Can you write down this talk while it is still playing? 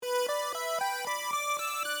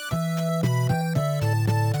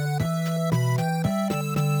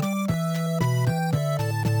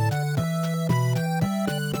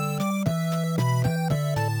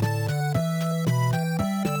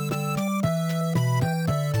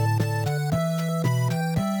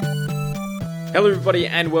Hello everybody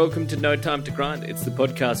and welcome to No Time to Grind. It's the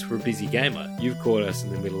podcast for a busy gamer. You've caught us in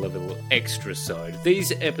the middle of a little extra-sode.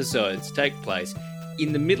 These episodes take place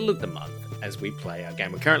in the middle of the month as we play our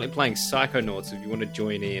game. We're currently playing Psychonauts. If you want to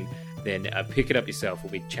join in, then pick it up yourself.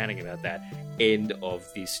 We'll be chatting about that end of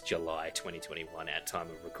this July 2021 at time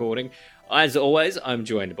of recording. As always, I'm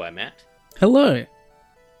joined by Matt. Hello.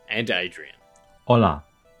 And Adrian. Hola.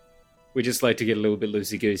 We just like to get a little bit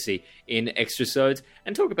loosey-goosey in extra-sodes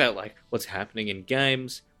and talk about like what's happening in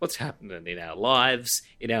games, what's happening in our lives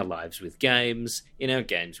with games, in our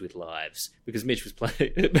games with lives. Because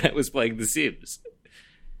Matt was playing The Sims.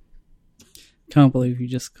 Can't believe you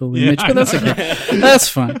just called me Mitch, but that's okay. That's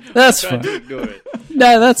fine. That's fine. Ignore it.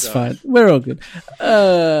 No, that's fine. We're all good.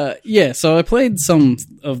 So I played some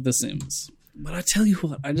of The Sims, but I tell you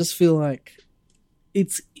what, I just feel like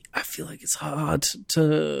it's hard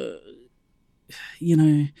to.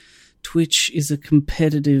 Twitch is a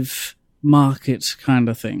competitive market kind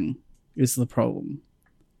of thing is the problem.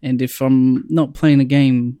 And if I'm not playing a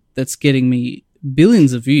game that's getting me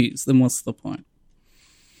billions of views, then what's the point?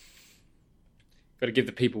 Got to give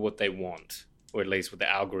the people what they want, or at least with the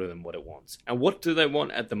algorithm what it wants. And what do they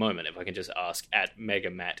want at the moment, if I can just ask, at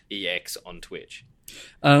MegaMattEX on Twitch?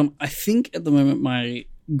 I think at the moment my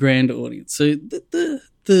grand audience, so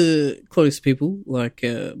the close people, like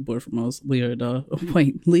Boy from Oz, Leo Dar. Oh,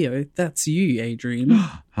 wait, Leo, that's you, Adrian.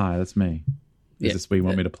 Hi, that's me. Is this where you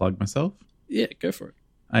want me to plug myself? Yeah, go for it.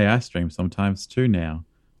 Hey, I stream sometimes too now.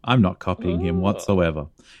 I'm not copying him whatsoever.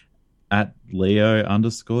 At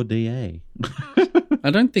Leo_DA.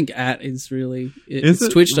 I don't think at is really... Is it's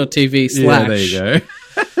it? Twitch.tv/. Yeah, there you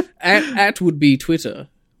go. at would be Twitter,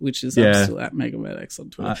 which is I'm still at MegaMattEX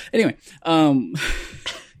on Twitter. Anyway,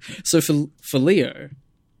 so for Leo...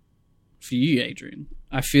 For you, Adrian,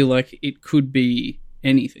 I feel like it could be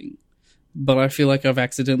anything, but I feel like I've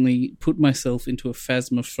accidentally put myself into a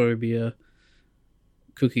phasmophobia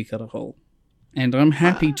cookie cutter hole, and I'm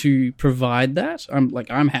happy to provide that.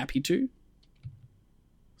 I'm happy to.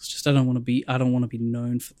 It's just I don't want to be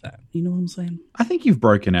known for that. You know what I'm saying? I think you've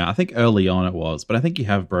broken out. I think early on it was, but I think you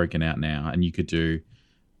have broken out now, and you could do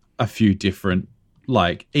a few different,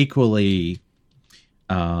 like equally.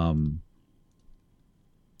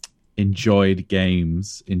 Enjoyed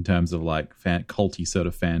games in terms of like culty sort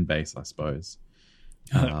of fan base, I suppose.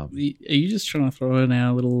 Are you just trying to throw in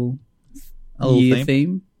our little year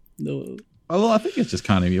theme? No. Well, I think it's just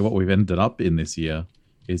kind of what we've ended up in this year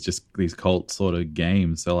is just these cult sort of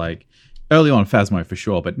games. So like early on Phasmo for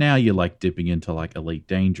sure, but now you're like dipping into like Elite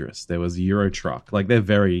Dangerous. There was Euro Truck. Like they're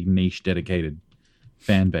very niche dedicated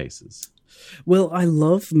fan bases. Well, I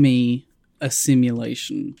love me a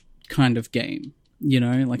simulation kind of game.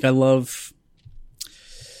 Like I love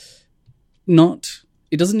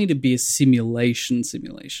it doesn't need to be a simulation.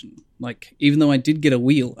 Like, even though I did get a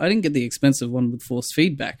wheel, I didn't get the expensive one with force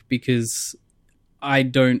feedback because I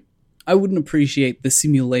wouldn't appreciate the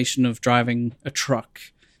simulation of driving a truck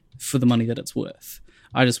for the money that it's worth.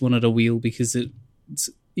 I just wanted a wheel because it's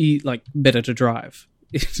better to drive.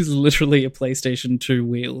 It is literally a PlayStation 2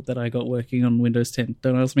 wheel that I got working on Windows 10.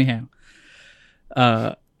 Don't ask me how.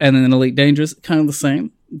 And then Elite Dangerous, kind of the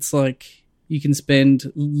same. It's like you can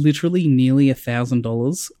spend literally nearly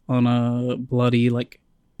 $1,000 on a bloody like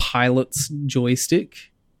pilot's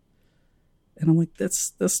joystick, and I'm like,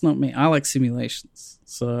 that's not me. I like simulations.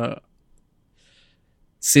 So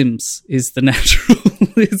Sims is the natural.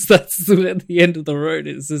 That's at the end of the road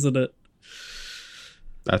is, isn't it?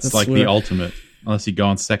 That's like the ultimate, unless you go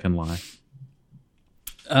on Second Life.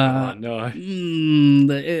 No.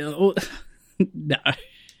 No.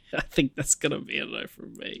 I think that's going to be a no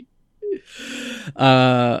from me.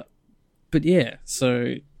 But yeah,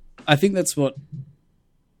 so I think that's what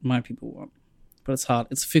my people want. But it's hard.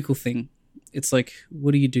 It's a fickle thing. It's like,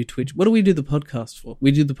 what do you do, Twitch? What do we do the podcast for?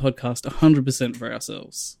 We do the podcast 100% for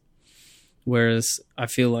ourselves. Whereas I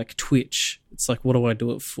feel like Twitch, it's like, what do I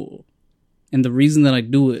do it for? And the reason that I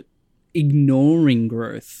do it, ignoring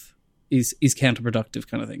growth, is counterproductive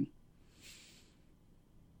kind of thing.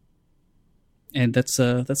 And that's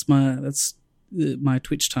my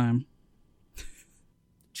Twitch time.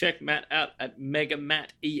 Check Matt out at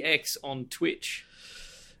MegaMattEX on Twitch.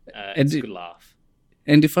 It's a good laugh.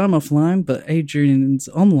 And if I'm offline, but Adrian's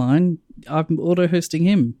online, I'm auto-hosting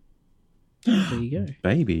him. There you go.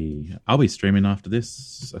 Baby. I'll be streaming after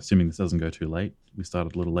this, assuming this doesn't go too late. We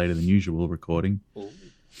started a little later than usual recording. Ooh.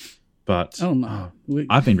 But oh no,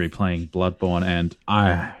 I've been replaying Bloodborne, and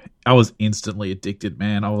I was instantly addicted,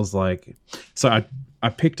 man. I was like... So I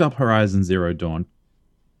picked up Horizon Zero Dawn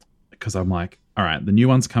because I'm like, all right, the new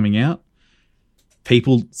one's coming out.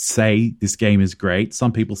 People say this game is great.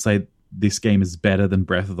 Some people say this game is better than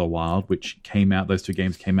Breath of the Wild, which came out, those two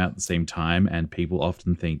games came out at the same time, and people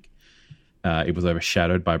often think it was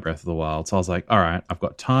overshadowed by Breath of the Wild. So I was like, all right, I've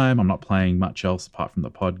got time. I'm not playing much else apart from the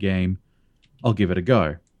pod game. I'll give it a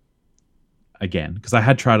go. Again, because I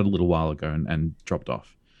had tried it a little while ago and dropped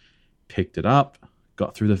off. Picked it up,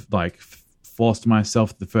 got through forced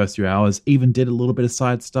myself the first few hours, even did a little bit of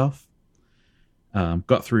side stuff.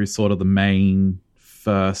 Got through sort of the main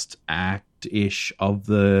first act-ish of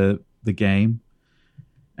the game,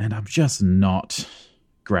 and I'm just not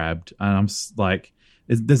grabbed. And I'm like,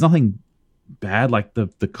 there's nothing bad. Like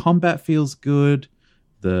the combat feels good.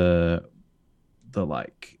 The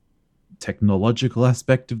like technological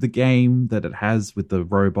aspect of the game that it has with the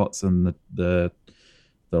robots and the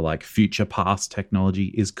like future past technology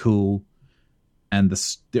is cool. And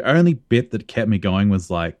the only bit that kept me going was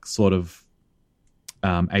like sort of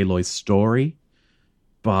Aloy's story,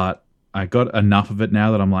 but I got enough of it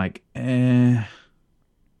now that I'm like, I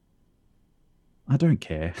don't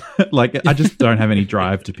care. Like, I just don't have any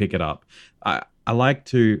drive to pick it up. I like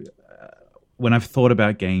to, when I've thought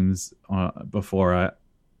about games before,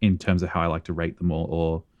 in terms of how I like to rate them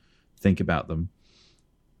or think about them,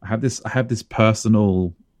 I have this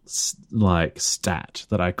personal like stat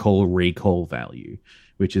that I call recall value,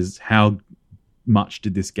 which is how much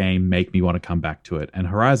did this game make me want to come back to it. And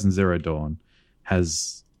Horizon Zero Dawn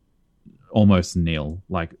has almost nil,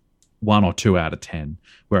 like 1 or 2 out of 10,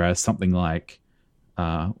 whereas something like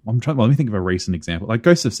let me think of a recent example. Like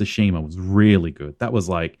Ghost of Tsushima was really good. That was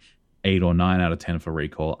like 8 or 9 out of 10 for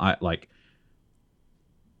recall.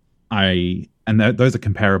 Those are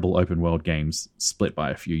comparable open world games, split by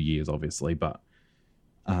a few years, obviously. But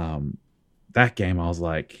that game, I was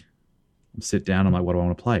like, sit down. I'm like, what do I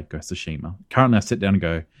want to play? Ghost of Tsushima. Currently, I sit down and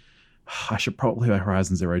go, I should probably play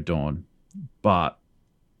Horizon Zero Dawn, but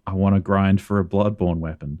I want to grind for a Bloodborne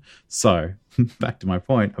weapon. So back to my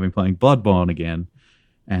point, I've been playing Bloodborne again,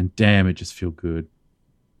 and damn, it just feels good.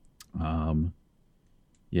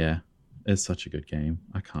 Yeah, it's such a good game.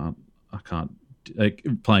 I can't. Like,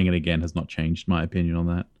 playing it again has not changed my opinion on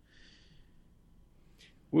that.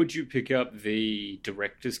 Would you pick up the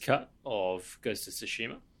director's cut of Ghost of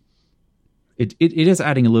Tsushima? It is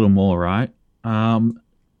adding a little more, right? Probably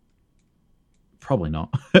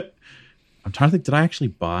not. I'm trying to think, did I actually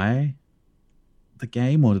buy the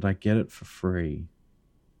game or did I get it for free?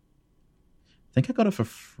 I think I got it for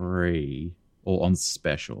free or on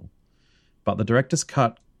special. But the director's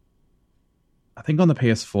cut, I think on the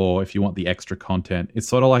PS4, if you want the extra content, it's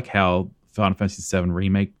sort of like how Final Fantasy VII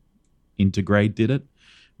Remake Intergrade did it,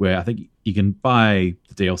 where I think you can buy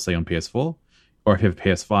the DLC on PS4, or if you have a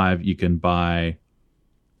PS5, you can buy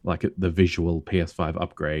like the visual PS5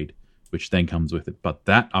 upgrade, which then comes with it. But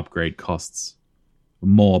that upgrade costs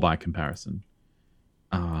more by comparison.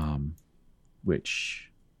 Which,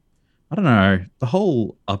 I don't know, the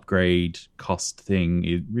whole upgrade cost thing,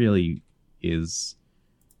 it really is...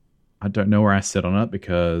 I don't know where I sit on it,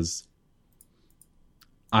 because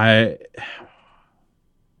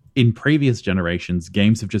in previous generations,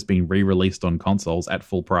 games have just been re-released on consoles at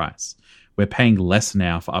full price. We're paying less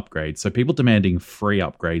now for upgrades. So people demanding free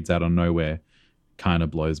upgrades out of nowhere kind of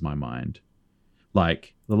blows my mind.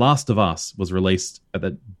 Like, The Last of Us was released at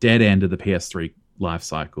the dead end of the PS3 life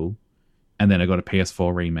cycle, and then it got a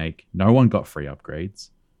PS4 remake. No one got free upgrades.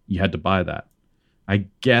 You had to buy that. I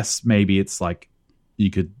guess maybe it's like, you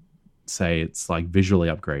could say it's like visually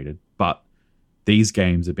upgraded, but these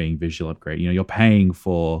games are being visually upgraded. You know, you're paying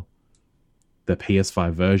for the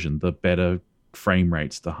PS5 version, the better frame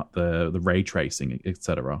rates, the ray tracing,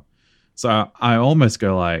 etc. So I almost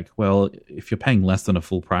go like, well, if you're paying less than a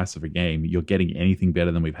full price of a game, you're getting anything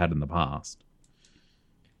better than we've had in the past.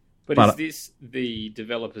 But is this the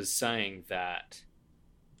developers saying that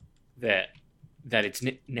it's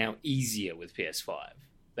now easier with PS5?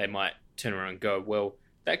 They might turn around and go, well,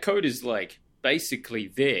 that code is like basically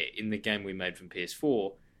there in the game we made from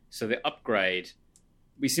PS4. So the upgrade,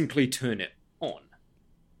 we simply turn it on.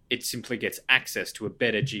 It simply gets access to a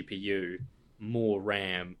better GPU, more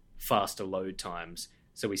RAM, faster load times.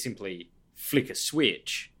 So we simply flick a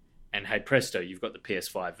switch and hey presto, you've got the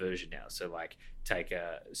PS5 version now. So like take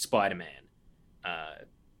a Spider-Man. I've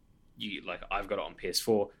got it on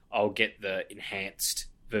PS4. I'll get the enhanced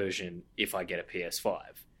version if I get a PS5.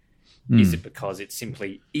 Is it because it's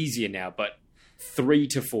simply easier now? But 3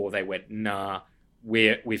 to 4, they went, nah,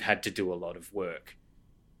 we've had to do a lot of work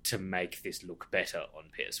to make this look better on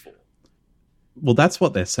PS4. Well, that's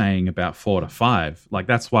what they're saying about 4 to 5. Like,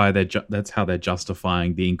 that's why that's how they're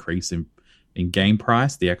justifying the increase in game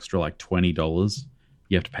price, the extra like $20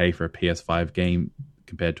 you have to pay for a PS5 game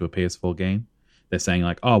compared to a PS4 game. they're saying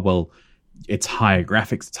like, oh, well, it's higher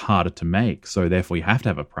graphics, it's harder to make, so therefore you have to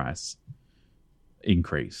have a price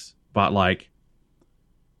increase. But like,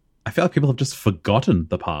 I feel like people have just forgotten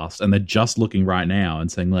the past and they're just looking right now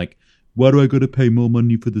and saying like, why do I got to pay more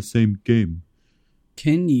money for the same game?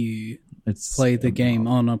 Can you play the game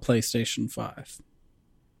on a PlayStation 5?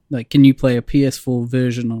 Like, can you play a PS4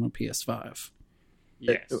 version on a PS5?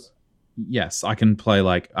 Yes. Yes, I can play,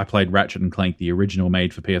 like, I played Ratchet and Clank, the original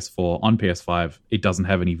made for PS4 on PS5. It doesn't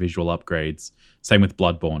have any visual upgrades. Same with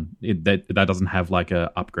Bloodborne. That doesn't have like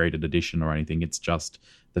a upgraded edition or anything. It's just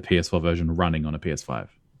the PS4 version running on a PS5.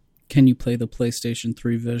 Can you play the PlayStation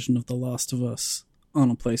 3 version of The Last of Us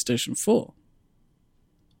on a PlayStation 4?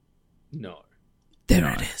 No. There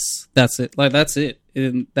it is. That's it. Like, that's it.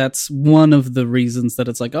 And that's one of the reasons that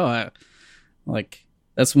it's like,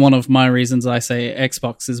 that's one of my reasons I say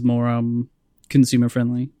Xbox is more consumer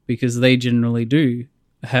friendly, because they generally do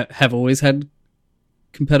have always had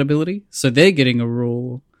compatibility. So they're getting a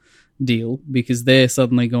raw deal because they're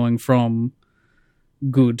suddenly going from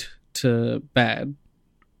good to bad,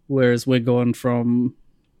 whereas we're going from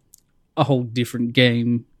a whole different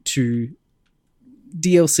game to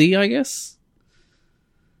DLC, I guess.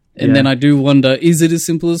 And then I do wonder, is it as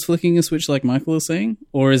simple as flicking a switch like Michael is saying?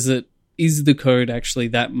 Or is the code actually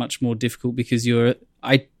that much more difficult because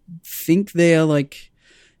I think they are like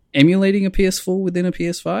emulating a PS4 within a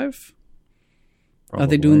PS5? Probably. Are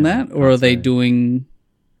they doing that? Or are they doing...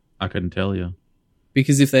 I couldn't tell you.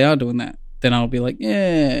 Because if they are doing that, then I'll be like,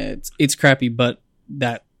 yeah, it's crappy, but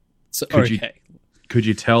that's okay. Could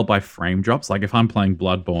you tell by frame drops? Like if I'm playing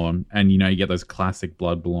Bloodborne and, you get those classic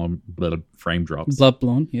Bloodborne frame drops.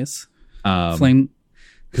 Bloodborne, yes. Flame.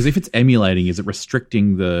 Because if it's emulating, is it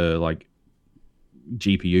restricting the like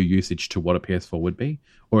GPU usage to what a PS4 would be?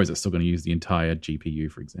 Or is it still going to use the entire GPU,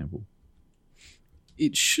 for example?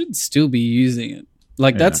 It should still be using it.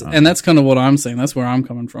 Like that's kind of what I'm saying. That's where I'm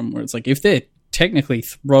coming from, where it's like if they're technically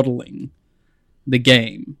throttling the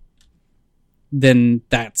game, then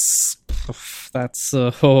that's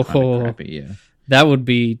crappy, yeah. That would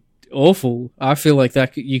be awful. I feel like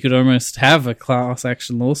that you could almost have a class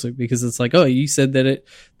action lawsuit because it's like, oh, you said that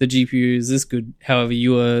the GPU is this good, however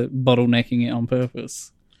you were bottlenecking it on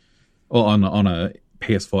purpose. Or on a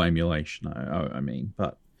PS4 emulation, I mean.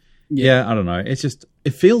 But yeah, I don't know. It's just,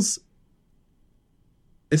 it feels...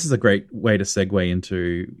 This is a great way to segue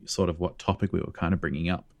into sort of what topic we were kind of bringing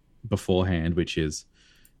up beforehand, which is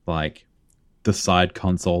like the side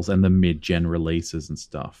consoles and the mid-gen releases and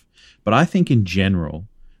stuff. But I think in general,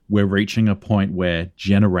 we're reaching a point where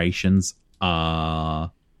generations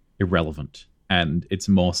are irrelevant. And it's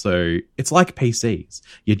more so, it's like PCs.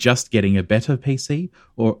 You're just getting a better PC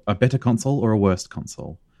or a better console or a worse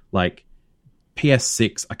console. Like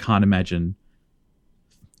PS6, I can't imagine.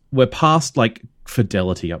 We're past like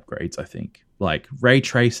fidelity upgrades, I think. Like ray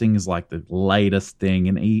tracing is like the latest thing.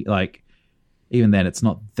 And even then, it's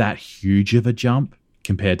not that huge of a jump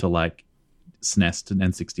compared to like SNES to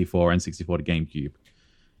N64, N64 to GameCube.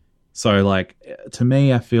 So like, to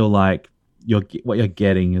me, I feel like what you're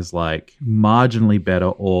getting is like marginally better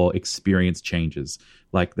or experience changes.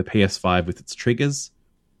 Like the PS5 with its triggers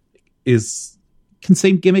can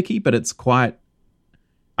seem gimmicky, but it's quite...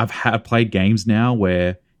 I've played games now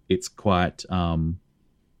where it's quite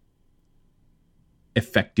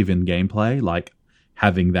effective in gameplay, like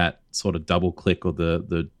having that sort of double click or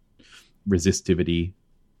the resistivity,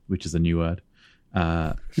 which is a new word.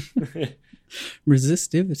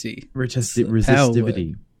 Resistivity.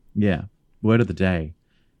 Resistivity. Yeah. Word of the day.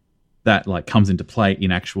 That like comes into play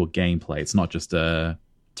in actual gameplay. It's not just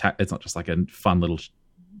it's not just like a fun little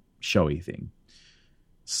showy thing.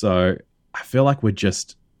 So I feel like we're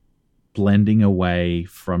just blending away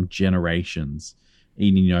from generations.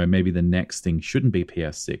 And, maybe the next thing shouldn't be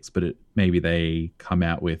PS6, but maybe they come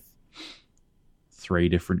out with 3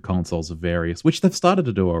 different consoles of various, which they've started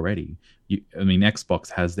to do already.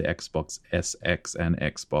 Xbox has the Xbox SX and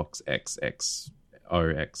Xbox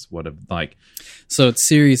XXOX, whatever. Like, so it's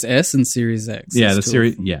Series S and Series X. Yeah, the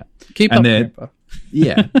Series. Yeah, keep up, Grandpa.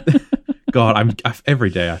 Yeah. God, every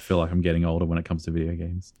day I feel like I'm getting older when it comes to video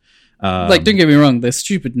games. Like, don't get me wrong, they're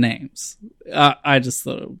stupid names. I just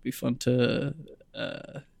thought it would be fun to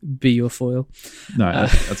be your foil. No,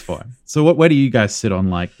 that's fine. So where do you guys sit on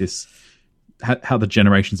like this, how the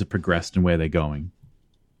generations have progressed and where they're going?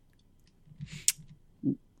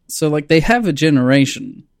 So like they have a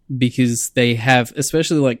generation because they have,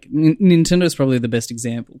 especially like Nintendo's probably the best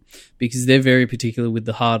example because they're very particular with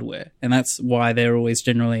the hardware, and that's why they're always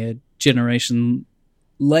generally a generation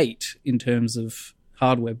late in terms of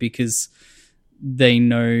hardware because they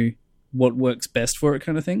know what works best for it,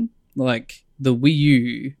 kind of thing. Like the Wii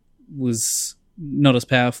U was not as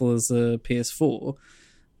powerful as the PS4,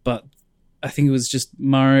 but I think it was just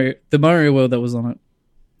the Mario World that was on it.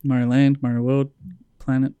 Mario Land, Mario World,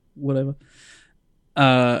 Planet, whatever.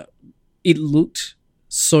 It looked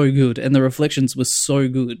so good, and the reflections were so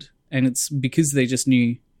good, and it's because they just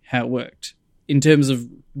knew how it worked. In terms of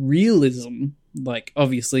realism, like,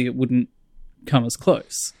 obviously it wouldn't come as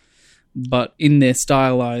close, but in their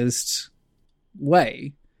stylized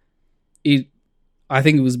way, I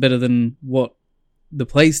think it was better than what the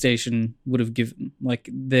PlayStation would have given. Like,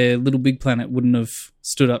 their Little Big Planet wouldn't have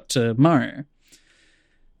stood up to Mario.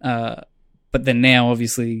 But then now,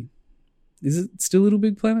 obviously, is it still Little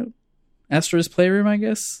Big Planet? Astro's Playroom, I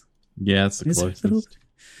guess? Yeah, it's the closest.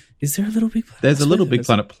 Is there a Little Big Planet? There's a Little Big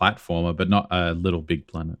Planet platformer, but not a Little Big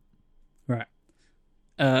Planet. Right.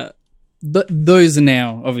 But those are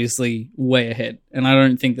now obviously way ahead, and I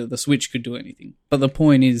don't think that the Switch could do anything. But the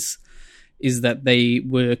point is that they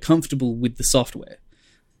were comfortable with the software,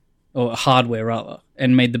 or hardware rather,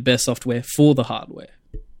 and made the best software for the hardware.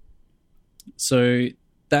 So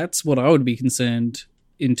that's what I would be concerned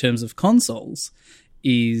in terms of consoles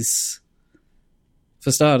is,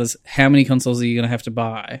 for starters, how many consoles are you going to have to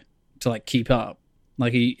buy to like keep up?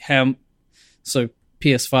 Like, so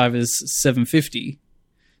PS5 is $750.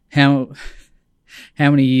 How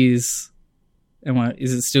many years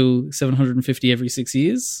is it still $750 every 6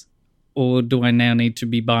 years? Or do I now need to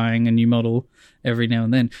be buying a new model every now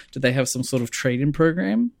and then? Do they have some sort of trade-in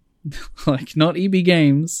program? Like, not EB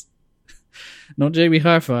Games, not JB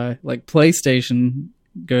Hi-Fi, like PlayStation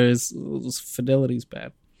goes, fidelity's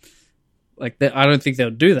bad. Like, I don't think they'll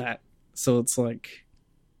do that. So it's like,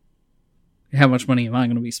 how much money am I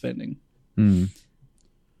going to be spending? And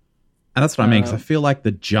that's what I mean, because I feel like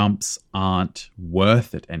the jumps aren't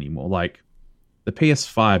worth it anymore. Like, the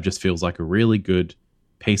PS5 just feels like a really good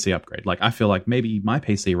PC upgrade. Like, I feel like maybe my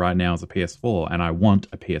PC right now is a PS4, and I want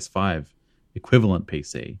a PS5 equivalent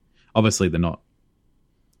PC. Obviously, they're not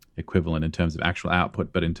equivalent in terms of actual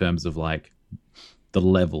output, but in terms of, like, the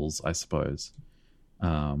levels, I suppose.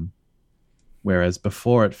 Whereas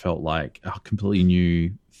before it felt like a completely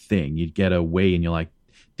new thing. You'd get a Wii, and you're like,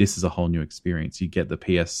 this is a whole new experience. You get the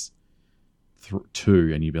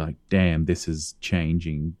PS2 and you'd be like, damn, this is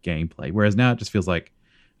changing gameplay. Whereas now it just feels like,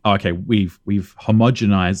 oh, okay, we've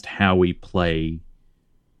homogenized how we play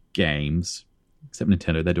games, except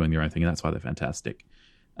Nintendo, they're doing their own thing, and that's why they're fantastic.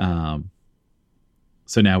 So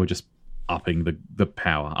now we're just upping the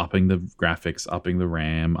power, upping the graphics, upping the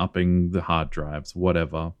RAM, upping the hard drives,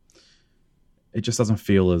 whatever. It just doesn't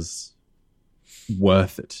feel as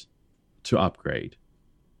worth it to upgrade.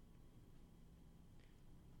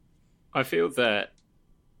 I feel that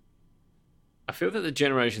the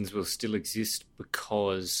generations will still exist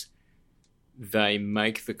because they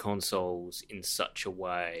make the consoles in such a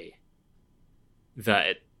way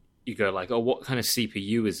that you go like, oh, what kind of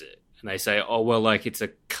CPU is it? And they say, oh, well, like, it's a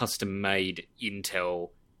custom-made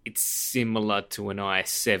Intel. It's similar to an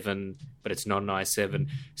i7, but it's not an i7.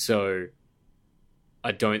 So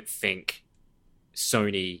I don't think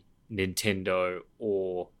Sony, Nintendo,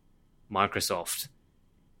 or Microsoft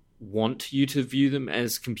want you to view them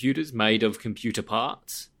as computers made of computer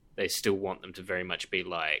parts. They still want them to very much be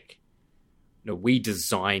like, no, we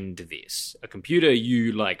designed this. A computer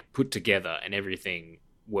you like put together and everything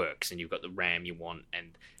works, and you've got the RAM you want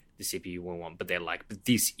and the CPU you want, but they're like, but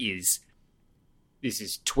this is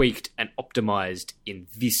tweaked and optimized in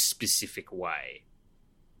this specific way.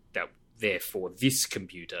 That therefore this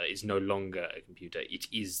computer is no longer a computer, it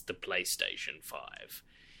is the PlayStation 5.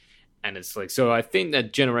 And it's like, so I think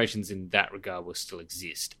that generations in that regard will still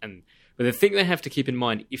exist. But the thing they have to keep in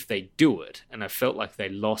mind if they do it, and I felt like they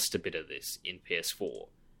lost a bit of this in PS4,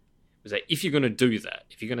 was that if you're going to do that,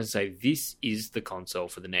 if you're going to say this is the console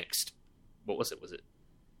for the next, what was it? Was it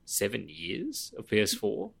 7 years of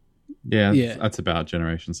PS4? Yeah, that's about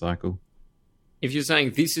generation cycle. If you're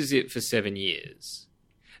saying this is it for 7 years,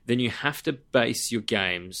 then you have to base your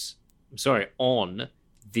games, on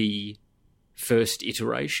the first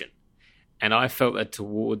iteration. And I felt that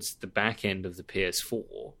towards the back end of the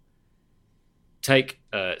PS4, take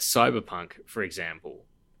Cyberpunk, for example,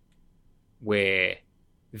 where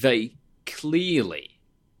they clearly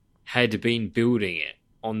had been building it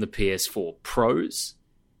on the PS4 Pros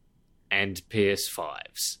and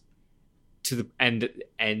PS5s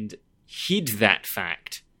and hid that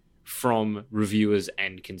fact from reviewers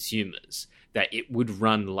and consumers that it would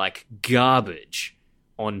run like garbage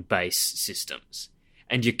on base systems.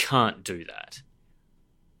 And you can't do that.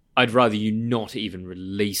 I'd rather you not even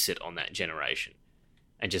release it on that generation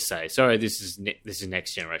and just say, sorry, this is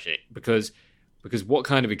next generation. Because Because what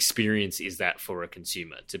kind of experience is that for a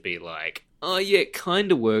consumer to be like, oh yeah, it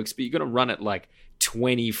kind of works, but you're going to run it like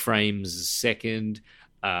 20 frames a second,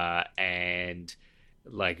 and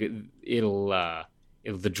like it'll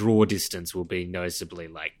the draw distance will be noticeably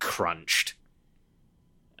like crunched,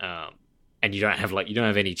 and you don't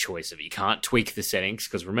have any choice of it. You can't tweak the settings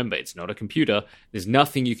because remember, it's not a computer. There's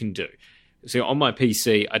nothing you can do. So on my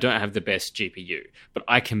PC, I don't have the best GPU, but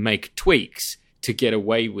I can make tweaks to get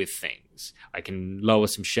away with things. I can lower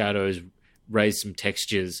some shadows, raise some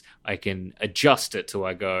textures. I can adjust it till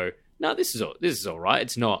I go, no, this is all right.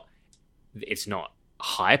 It's not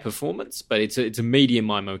high performance, but it's a medium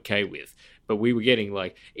I'm okay with. But we were getting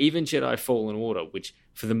like even Jedi Fallen Order, which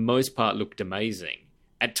for the most part looked amazing,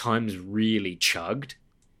 at times really chugged.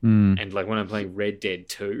 And like when I'm playing Red Dead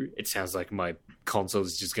 2, it sounds like my console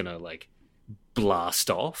is just gonna like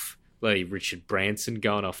blast off. Like Richard Branson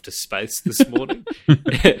going off to space this morning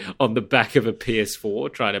on the back of a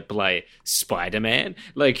PS4 trying to play Spider-Man.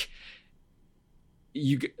 Like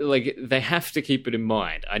they have to keep it in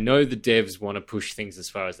mind. I know the devs want to push things as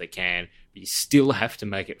far as they can, but you still have to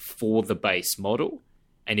make it for the base model.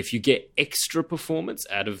 And if you get extra performance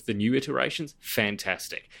out of the new iterations,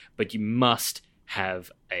 fantastic. But you must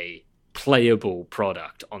have a playable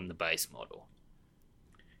product on the base model.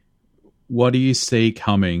 What do you see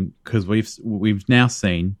coming? Because we've now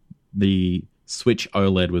seen the Switch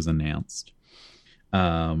OLED was announced,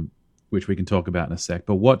 which we can talk about in a sec.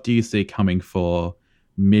 But what do you see coming for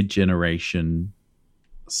mid-generation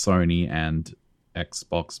Sony and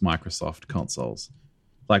Xbox, Microsoft consoles?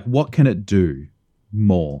 Like, what can it do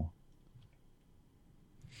more?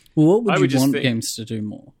 Well, what would you want games to do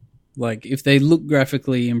more? Like, if they look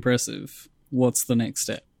graphically impressive, what's the next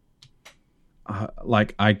step?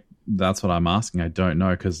 That's what I'm asking. I don't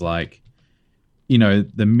know, because like, you know,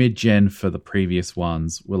 the mid-gen for the previous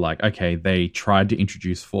ones were like, okay, they tried to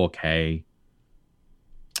introduce 4K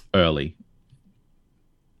early.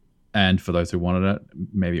 And for those who wanted it,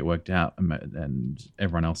 maybe it worked out, and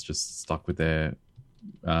everyone else just stuck with their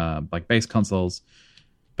like base consoles.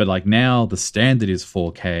 But like now the standard is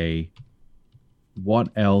 4K. What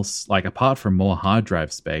else, like apart from more hard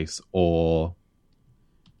drive space, or...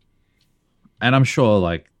 And I'm sure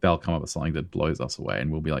like they'll come up with something that blows us away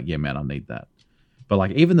and we'll be like, yeah, man, I need that. But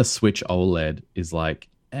like even the Switch OLED is like,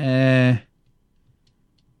 I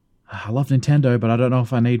love Nintendo, but I don't know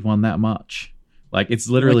if I need one that much. Like it's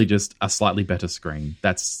literally just a slightly better screen.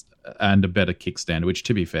 And a better kickstand, which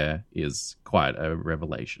to be fair is quite a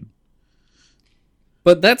revelation.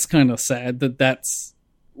 But that's kind of sad that that's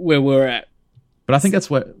where we're at. But I think that's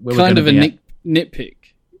where we're kind of a nitpick.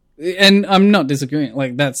 And I'm not disagreeing.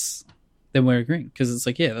 Like then we're agreeing, because it's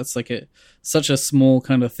like, yeah, that's like such a small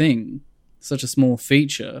kind of thing, such a small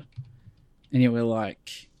feature, and yet we're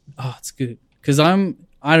like, oh, it's good. Because I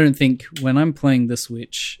don't think when I'm playing the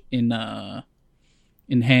Switch in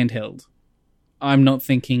handheld, I'm not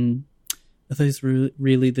thinking, are those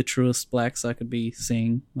really the truest blacks I could be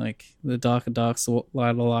seeing? Like the darker darks,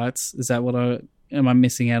 lighter lights. Is that am I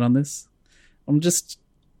missing out on this? I'm just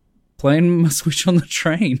playing my Switch on the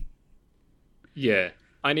train. Yeah.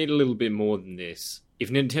 I need a little bit more than this.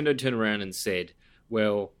 If Nintendo turned around and said,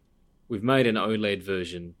 well, we've made an OLED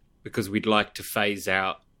version because we'd like to phase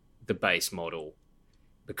out the base model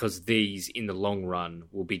because these, in the long run,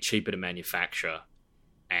 will be cheaper to manufacture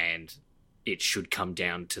and it should come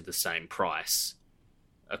down to the same price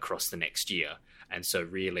across the next year. And so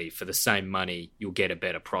really, for the same money, you'll get a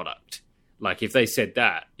better product. Like, if they said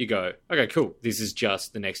that, you go, okay, cool, this is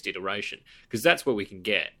just the next iteration. Because that's what we can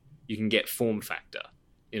get. You can get form factor.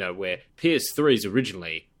 You know, where PS3s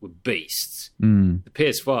originally were beasts. The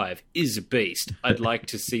PS5 is a beast. I'd like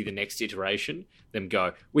to see the next iteration, them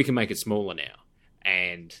go, we can make it smaller now.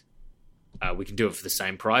 And we can do it for the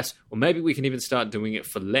same price. Or maybe we can even start doing it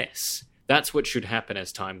for less. That's what should happen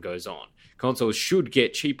as time goes on. Consoles should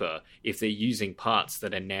get cheaper if they're using parts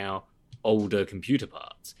that are now older computer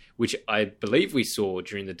parts, which I believe we saw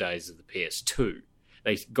during the days of the PS2.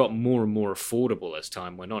 They got more and more affordable as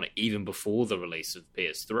time went on, even before the release of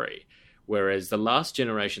PS3. Whereas the last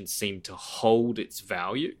generation seemed to hold its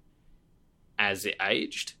value as it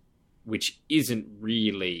aged, which isn't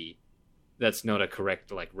really... That's not a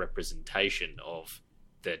correct representation of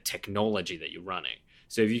the technology that you're running.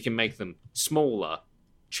 So if you can make them smaller,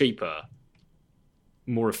 cheaper,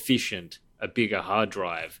 more efficient, a bigger hard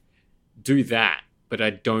drive, do that. But I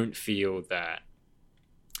don't feel that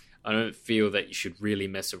you should really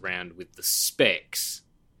mess around with the specs.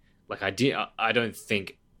 I don't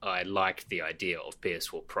think I liked the idea of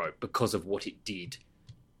PS4 Pro because of what it did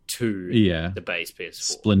to the base PS4.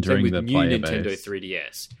 Splintering the new player Nintendo base.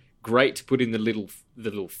 3DS. great to put in the little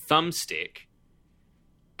thumbstick,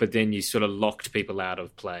 but then you sort of locked people out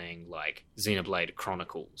of playing like Xenoblade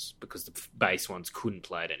Chronicles because the base ones couldn't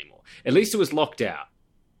play it anymore. At least it was locked out.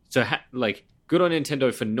 So, good on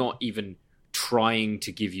Nintendo for not even trying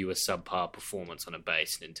to give you a subpar performance on a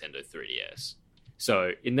base Nintendo 3DS.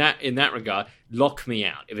 So, in that regard, lock me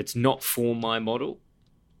out. If it's not for my model,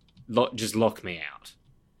 just lock me out.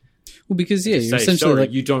 Well, because you're essentially sorry,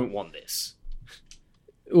 like, you don't want this.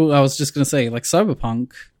 Well, I was just going to say, like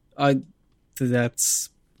Cyberpunk, that's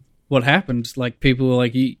what happened. Like people were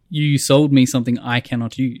like, "You sold me something I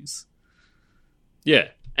cannot use." Yeah,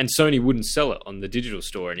 and Sony wouldn't sell it on the digital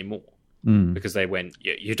store anymore because they went,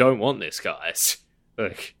 "You don't want this, guys.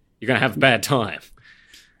 Look, you're going to have a bad time."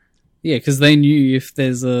 Yeah, because they knew if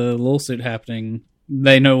there's a lawsuit happening,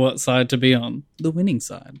 they know what side to be on, the winning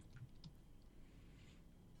side.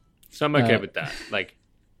 So I'm okay with that.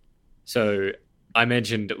 So I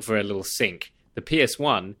mentioned for a little sync, the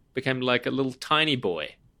PS1 became like a little tiny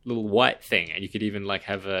boy, little white thing, and you could even like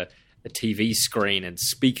have a TV screen and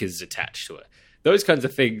speakers attached to it. Those kinds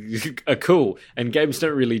of things are cool, and games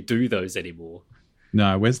don't really do those anymore.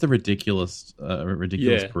 No, where's the ridiculous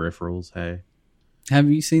peripherals? Hey, have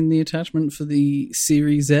you seen the attachment for the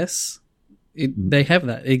Series S? They have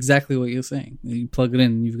that, exactly what you're saying. You plug it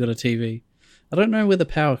in, you've got a TV. I don't know where the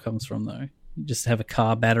power comes from, though. You just have a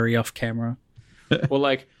car battery off camera. Well,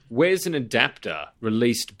 like, where's an adapter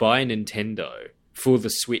released by Nintendo for the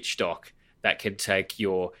Switch dock that could take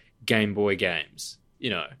your Game Boy games?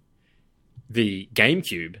 You know, the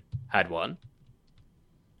GameCube had one.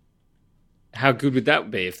 How good would that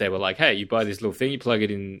be if they were like, hey, you buy this little thing, you plug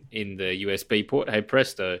it in the USB port, hey,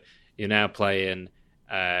 presto, you're now playing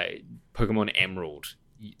Pokemon Emerald,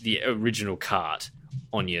 the original cart,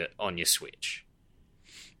 on your Switch.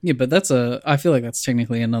 Yeah, but I feel like that's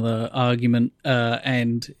technically another argument,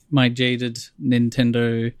 and my jaded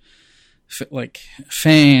Nintendo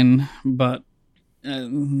fan, but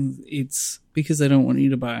it's because they don't want you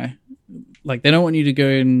to buy, like, they don't want you to go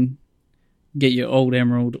and get your old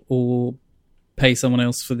Emerald or pay someone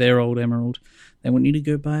else for their old Emerald. They want you to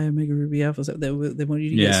go buy a Mega Ruby Alpha. They want you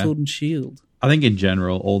to get Sword and Shield. I think in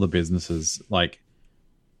general, all the businesses, like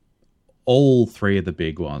all three of the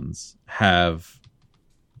big ones, have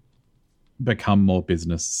become more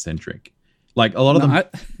business centric. Like a lot of them,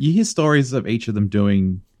 you hear stories of each of them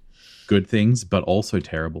doing good things, but also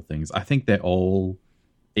terrible things. I think they're all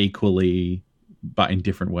equally, but in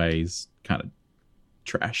different ways, kind of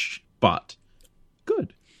trash, but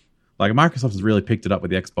good. Like Microsoft has really picked it up with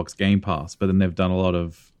the Xbox Game Pass, but then they've done a lot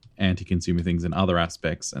of anti-consumer things in other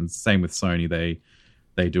aspects. And same with Sony,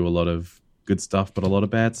 they do a lot of good stuff, but a lot of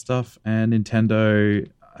bad stuff. And Nintendo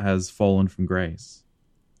has fallen from grace.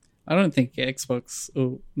 I don't think Xbox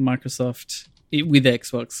or Microsoft with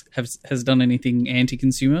Xbox has done anything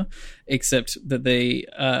anti-consumer, except that they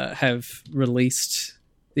have released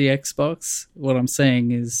the Xbox. What I'm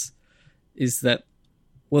saying is that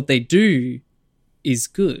what they do is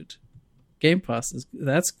good. Game Pass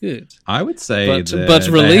that's good. I would say, but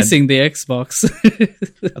releasing the Xbox,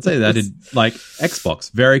 I'd say that like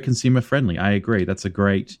Xbox very consumer friendly. I agree. That's a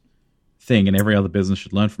great thing, and every other business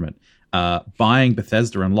should learn from it. Buying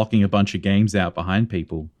Bethesda and locking a bunch of games out behind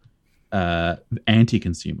people,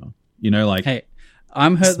 anti-consumer. You know, like, hey,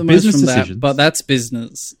 I'm hurt the most from that, but that's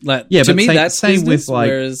business. Like, yeah, to me, that's same business, with like,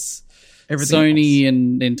 whereas Sony else.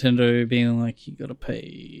 And Nintendo being like, you got to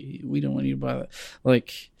pay. We don't want you to buy that.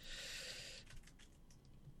 Like,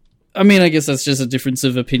 I mean, I guess that's just a difference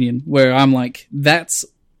of opinion. Where I'm like, that's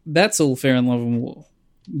all fair in love and war.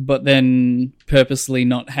 But then purposely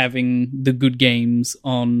not having the good games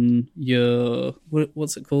on your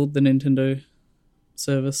what's it called, the Nintendo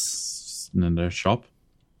service? Nintendo Shop?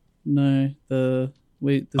 No, the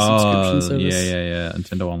subscription service. Yeah.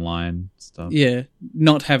 Nintendo Online stuff. Yeah,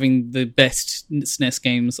 not having the best SNES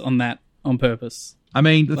games on that on purpose. I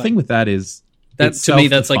mean, the thing with that is that to me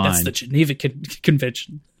that's the Geneva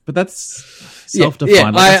Convention. But that's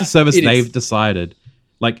self-defined. That's a service they've decided.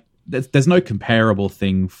 Like, there's no comparable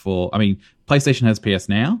thing for... I mean, PlayStation has PS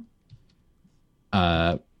Now,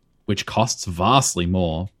 which costs vastly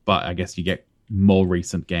more, but I guess you get more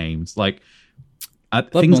recent games. Like,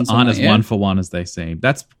 things aren't as one-for-one as they seem.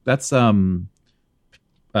 That's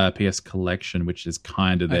PS Collection, which is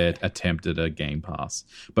kind of their attempt at a Game Pass.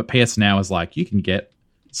 But PS Now is like, you can get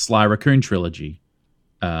Sly Raccoon Trilogy,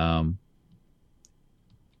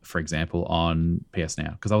 for example, on PS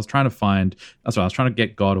Now. Because I was trying to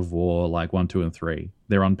get God of War, like 1, 2, and 3.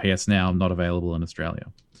 They're on PS Now, not available in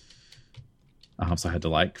Australia. So I had to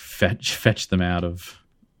like fetch them out of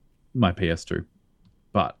my PS2.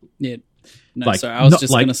 But yeah, No, Like, sorry, I was not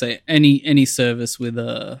just like- going to say any service with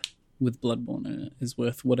Bloodborne in it is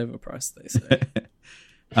worth whatever price they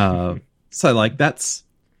say. So like that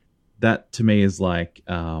to me is like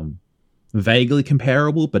vaguely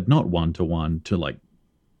comparable, but not 1-to-1 to like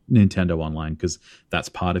Nintendo Online, because that's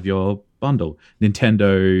part of your bundle.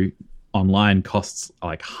 Nintendo Online costs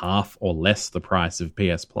like half or less the price of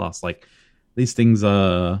PS Plus. Like these things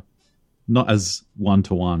are not as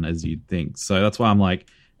 1-to-1 as you'd think. So that's why I'm like,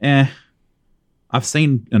 I've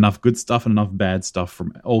seen enough good stuff and enough bad stuff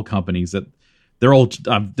from all companies that they're all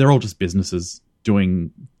just businesses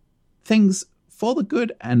doing things for the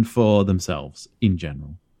good and for themselves in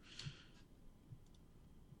general.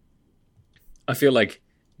 I feel like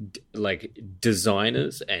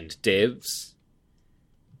designers and devs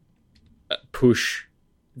push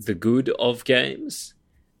the good of games,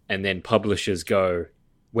 and then publishers go,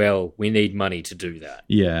 well, we need money to do that.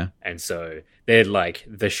 Yeah. And so they're like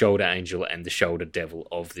the shoulder angel and the shoulder devil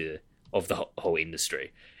of the whole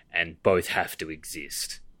industry, and both have to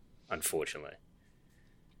exist, unfortunately.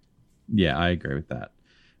 Yeah, I agree with that.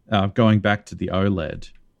 Going back to the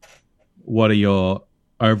OLED, what are your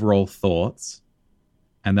overall thoughts?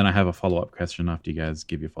 And then I have a follow-up question after you guys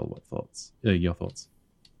give your follow-up thoughts. Your thoughts.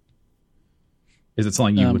 Is it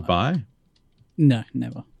something you would buy? No,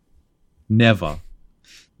 never. Never.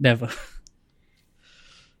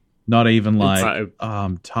 Not even like,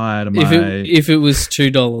 I'm tired of my... If it was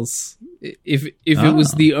 $2, if it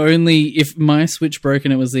was the only... If my Switch broke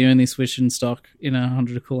and it was the only Switch in stock in a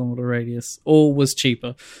 100-kilometer radius, or was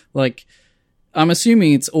cheaper, like, I'm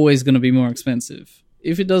assuming it's always going to be more expensive.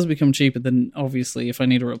 If it does become cheaper, then obviously if I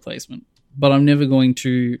need a replacement. But I'm never going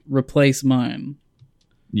to replace mine.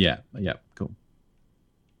 Yeah, cool.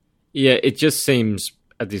 Yeah, it just seems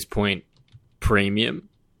at this point premium,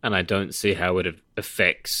 and I don't see how it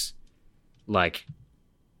affects, like,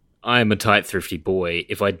 I am a tight, thrifty boy.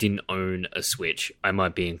 If I didn't own a Switch, I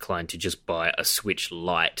might be inclined to just buy a Switch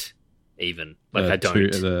Lite, even. Like, I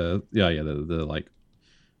don't. The like,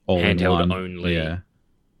 handheld only. Yeah.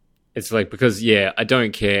 It's like, because, yeah, I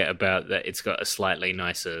don't care about that it's got a slightly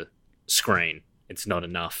nicer screen. It's not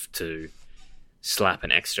enough to slap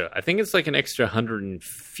an extra. I think it's like an extra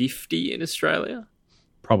 150 in Australia.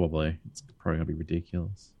 Probably. It's probably going to be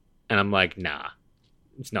ridiculous. And I'm like, nah,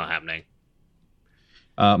 it's not happening.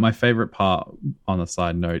 My favorite part on the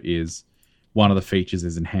side note is one of the features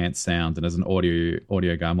is enhanced sound. And as an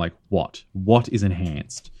audio guy, I'm like, what? What is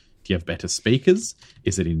enhanced? Do you have better speakers?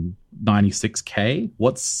 Is it in 96K?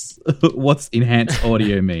 What's enhanced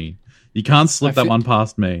audio mean? You can't slip that one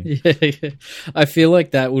past me. Yeah. I feel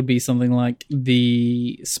like that would be something like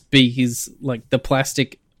the speakers, like the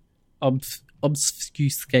plastic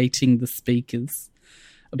obfuscating the speakers,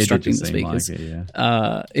 obstructing the speakers. Like it,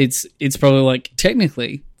 yeah. It's probably like,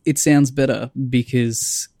 technically it sounds better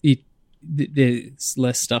because there's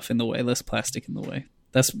less stuff in the way, less plastic in the way.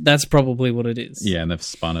 That's probably what it is. Yeah, and they've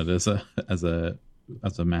spun it as a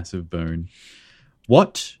massive boon.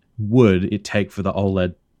 What would it take for the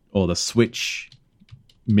OLED or the Switch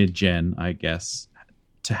mid-gen, I guess,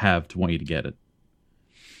 to want you to get it?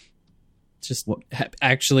 Just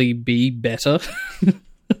actually be better.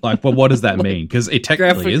 Like, well, what does that mean? Because it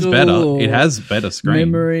technically is better. It has better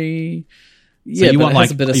screen. Memory. So Yeah, you but want, it has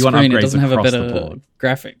like, a better you want screen. It upgrades doesn't have a across the better board.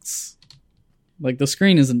 graphics. Like, the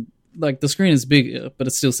screen isn't... Like, the screen is bigger, but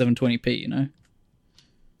it's still 720p, you know?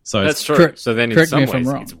 So That's true. Correct- so then in correct some me if I'm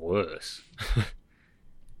ways, wrong. it's worse. Yeah,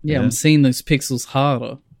 Yeah. I'm seeing those pixels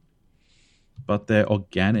harder. But they're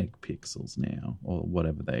organic pixels now, or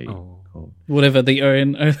whatever they call. Whatever the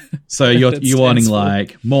ON... So you're that wanting stands for.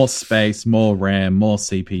 like more space, more RAM, more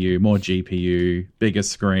CPU, more GPU, bigger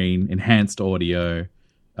screen, enhanced audio,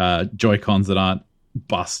 Joy-Cons that aren't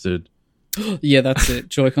busted. Yeah, that's it.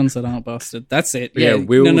 Joy-Cons that aren't busted. That's it. Yeah, Yeah,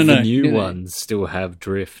 will no, the new no. ones still have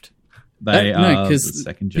drift? They No, are the because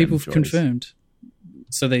second gen people have choice. confirmed.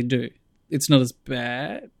 So they do. It's not as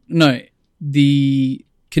bad. No, the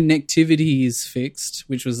connectivity is fixed,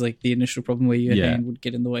 which was like the initial problem where your hand would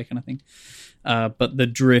get in the way kind of thing. But the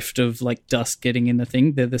drift of like dust getting in the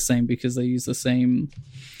thing, they're the same because they use the same,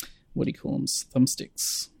 what do you call them,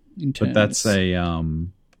 thumbsticks. But that's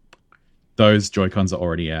those Joy-Cons are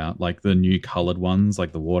already out. Like the new colored ones,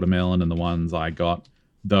 like the watermelon and the ones I got,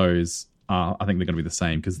 those are, I think they're going to be the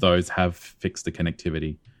same because those have fixed the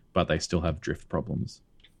connectivity, but they still have drift problems.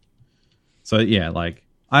 So yeah, like,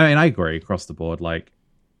 I mean, I agree across the board. Like,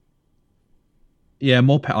 yeah,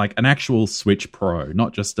 more like an actual Switch Pro,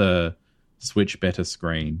 not just a Switch better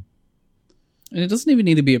screen. And it doesn't even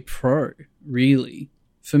need to be a Pro, really.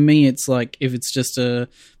 For me, it's like if it's just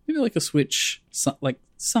maybe like a Switch, like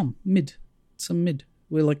some mid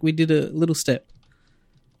We did a little step.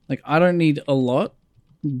 Like, I don't need a lot,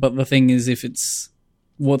 but the thing is, if it's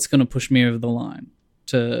what's going to push me over the line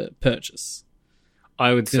to purchase.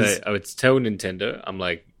 I would tell Nintendo, I'm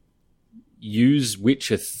like, use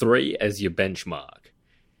Witcher 3 as your benchmark.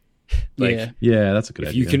 Like, Yeah, that's a good if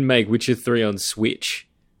idea. you can make Witcher 3 on Switch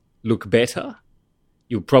look better,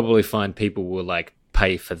 you'll probably find people will like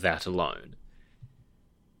pay for that alone.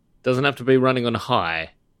 Doesn't have to be running on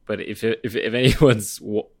high, but if anyone's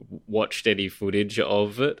watched any footage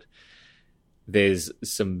of it, there's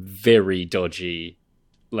some very dodgy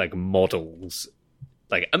like models.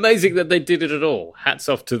 Like, amazing that they did it at all. Hats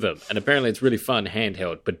off to them. And apparently it's really fun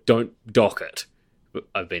handheld, but don't dock it.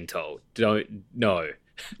 I've been told. No.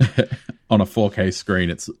 On a 4K screen,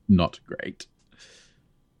 it's not great.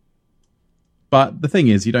 But the thing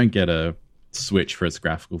is, you don't get a Switch for its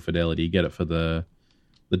graphical fidelity. You get it for the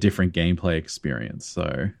different gameplay experience.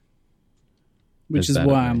 So, which is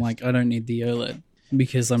why I'm like, I don't need the OLED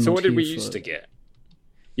because I'm. So not what did we here used for to get?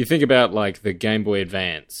 You think about like the Game Boy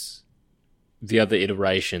Advance. The other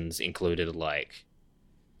iterations included like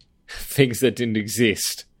things that didn't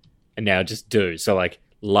exist and now just do. So like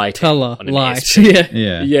lighting color, on an light, SP.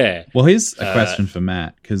 yeah. Well, here's a question for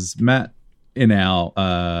Matt, because Matt, in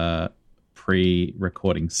our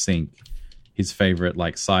pre-recording sync, his favorite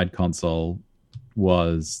like side console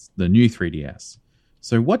was the new 3DS.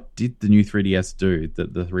 So what did the new 3DS do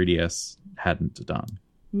that the 3DS hadn't done?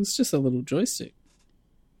 It was just a little joystick.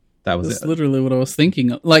 That was That's it. literally what I was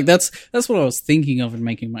thinking of. Like, that's what I was thinking of in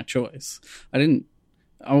making my choice. I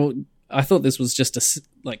thought this was just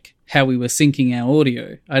like how we were syncing our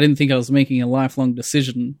audio. I didn't think I was making a lifelong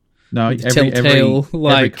decision. No,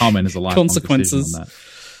 every comment is a lifelong consequences. decision on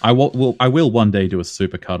that. I will one day do a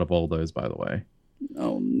super cut of all those, by the way.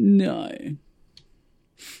 Oh no.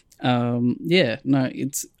 Yeah, no,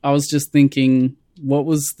 I was just thinking, what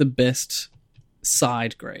was the best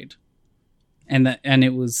side grade? And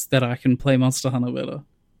it was that I can play Monster Hunter better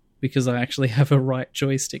because I actually have a right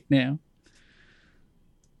joystick now.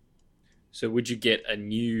 So would you get a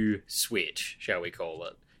new Switch, shall we call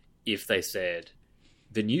it, if they said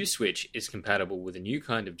the new Switch is compatible with a new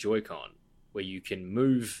kind of Joy-Con where you can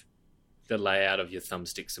move the layout of your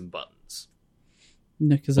thumbsticks and buttons?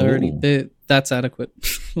 No, because that's adequate.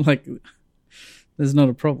 Like, there's not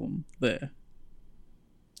a problem there.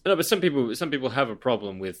 No, but some people have a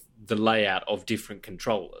problem with the layout of different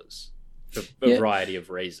controllers for a variety of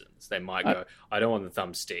reasons. They might go, I don't want the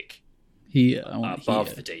thumbstick here, I want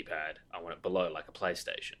above the D-pad. I want it below, like a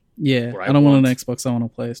PlayStation. Yeah, I don't want an Xbox, I want a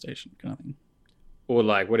PlayStation kind of thing. Or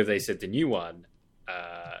like, what if they said the new one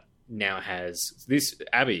now has this?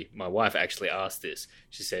 Abby, my wife, actually asked this.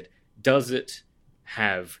 She said, does it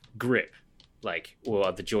have grip? Like, or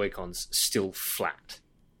are the Joy-Cons still flat?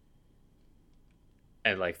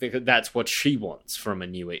 And like, that's what she wants from a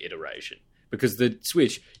newer iteration. Because the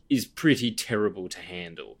Switch is pretty terrible to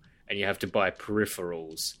handle. And you have to buy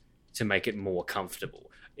peripherals to make it more comfortable.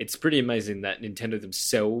 It's pretty amazing that Nintendo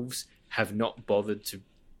themselves have not bothered to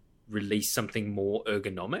release something more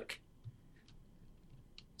ergonomic.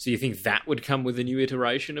 So you think that would come with a new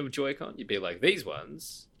iteration of Joy-Con? You'd be like, these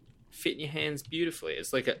ones fit in your hands beautifully.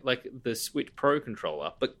 It's like the Switch Pro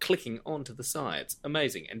controller, but clicking onto the sides.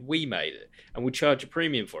 Amazing. And we made it. And we charge a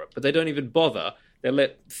premium for it. But they don't even bother. They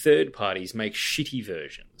let third parties make shitty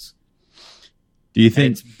versions. Do you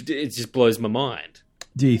think it just blows my mind?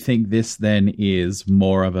 Do you think this then is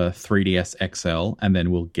more of a 3DS XL and then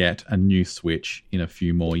we'll get a new Switch in a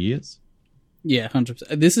few more years? Yeah,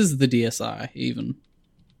 100%. This is the DSi even.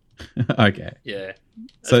 Okay. Yeah.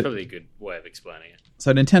 That's probably a good way of explaining it.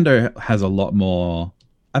 So Nintendo has a lot more.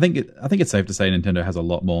 I think it's safe to say Nintendo has a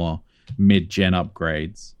lot more mid-gen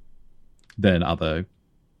upgrades than other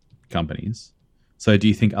companies. So do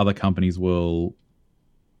you think other companies will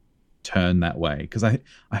turn that way? Because I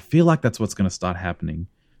feel like that's what's going to start happening.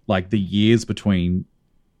 Like, the years between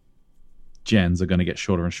gens are going to get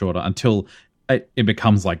shorter and shorter until it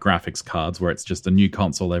becomes like graphics cards, where it's just a new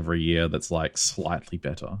console every year that's like slightly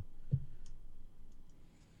better.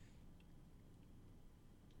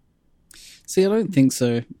 See, I don't think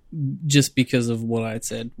so, just because of what I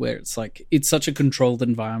said, where it's like, it's such a controlled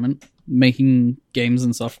environment. Making games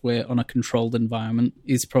and software on a controlled environment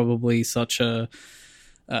is probably such a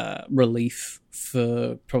relief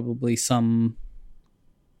for probably some,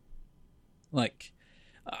 like,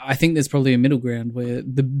 I think there's probably a middle ground where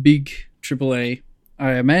the big AAA,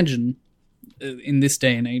 I imagine, in this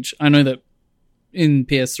day and age, I know that in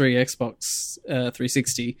PS3, Xbox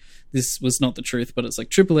 360, this was not the truth, but it's like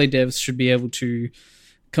AAA devs should be able to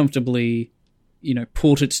comfortably,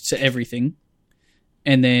 port it to everything.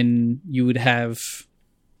 And then you would have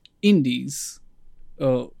indies,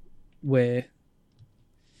 where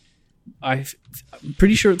I'm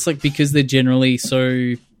pretty sure it's like because they're generally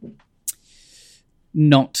so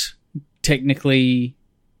not technically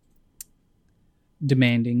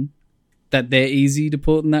demanding that they're easy to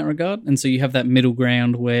port in that regard, and so you have that middle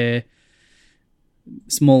ground where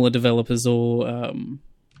smaller developers or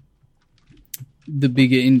the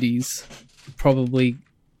bigger indies probably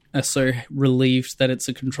are so relieved that it's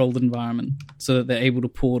a controlled environment so that they're able to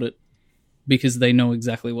port it because they know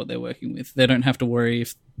exactly what they're working with. They don't have to worry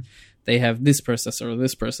if they have this processor or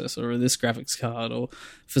this graphics card or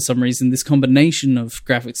for some reason this combination of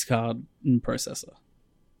graphics card and processor.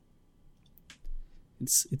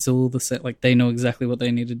 It's all the set. Like, they know exactly what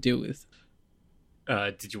they need to deal with.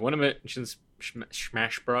 Did you want to mention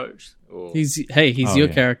Smash Bros? Or... He's your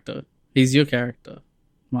character. He's your character,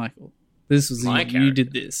 Michael. This was you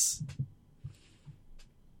did this.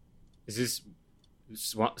 Is this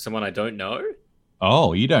someone I don't know?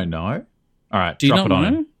 Oh, you don't know? All right, Do you drop not it on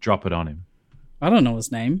know? him. Drop it on him. I don't know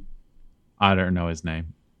his name. I don't know his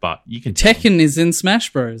name, but you can tell him. Tekken is in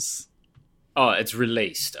Smash Bros. Oh, it's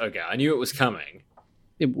released. Okay, I knew it was coming.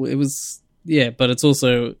 It was, yeah, but it's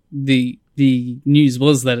also the news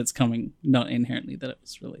was that it's coming, not inherently that it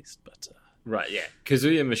was released. But right, yeah,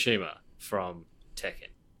 Kazuya Mishima from Tekken.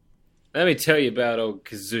 Let me tell you about old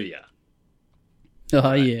Kazuya. Oh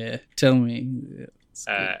Right. yeah, tell me.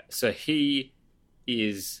 So he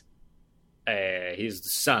is the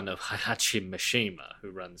son of Heihachi Mishima,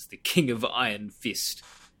 who runs the King of Iron Fist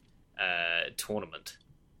tournament,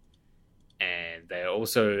 and they are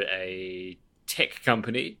also a tech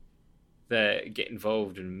company that get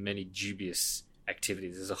involved in many dubious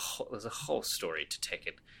activities. There's a whole story to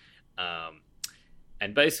Tekken,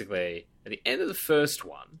 and basically at the end of the first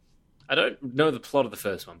one, I don't know the plot of the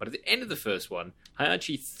first one, but at the end of the first one,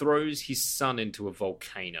 Heihachi throws his son into a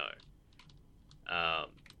volcano.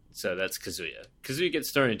 So that's Kazuya. Kazuya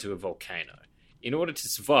gets thrown into a volcano. In order to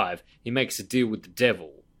survive, he makes a deal with the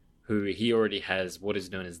devil, who he already has what is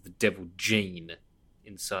known as the devil gene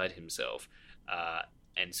inside himself,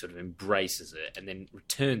 and sort of embraces it, and then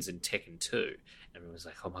returns in Tekken 2. Everyone's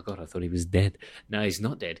like, oh my god, I thought he was dead. No, he's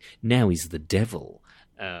not dead. Now he's the devil.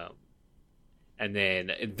 And then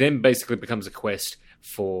it then basically becomes a quest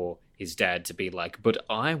for his dad to be like, but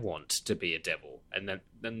I want to be a devil. And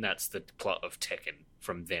then that's the plot of Tekken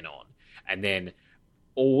from then on. And then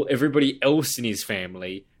everybody else in his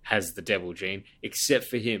family has the devil gene, except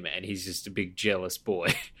for him, and he's just a big jealous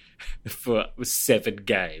boy for 7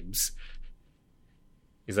 games.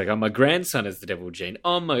 He's like, oh, my grandson has the devil gene.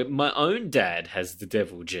 Oh, my own dad has the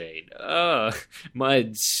devil gene. Oh,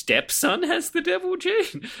 my stepson has the devil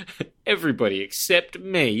gene. Everybody except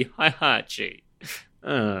me, Heihachi.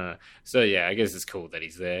 So yeah, I guess it's cool that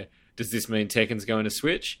he's there. Does this mean Tekken's going to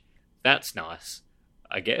Switch? That's nice,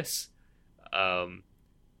 I guess. I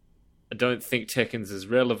don't think Tekken's as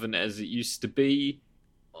relevant as it used to be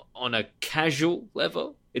on a casual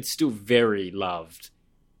level. It's still very loved.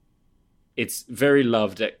 It's very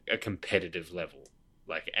loved at a competitive level,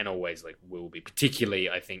 and always will be, particularly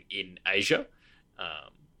I think in Asia.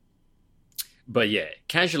 But yeah,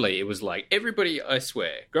 casually it was like everybody. I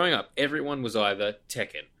swear, growing up, everyone was either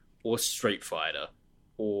Tekken or Street Fighter,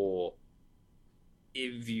 or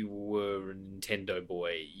if you were a Nintendo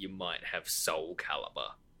boy, you might have Soul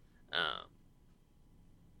Calibur.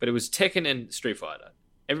 But it was Tekken and Street Fighter.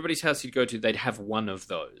 Everybody's house you'd go to, they'd have one of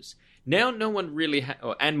those. Now, no one really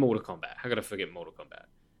and Mortal Kombat. How could I forget Mortal Kombat?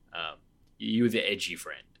 You were the edgy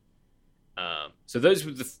friend. So those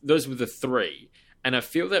were the 3, and I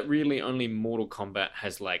feel that really only Mortal Kombat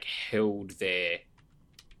has held their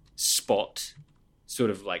spot, sort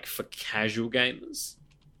of for casual gamers.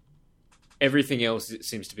 Everything else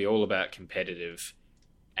seems to be all about competitive,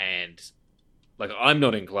 and I'm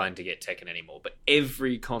not inclined to get Tekken anymore. But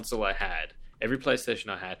every console I had, every PlayStation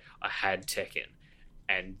I had Tekken,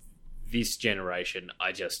 and this generation,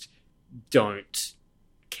 I just don't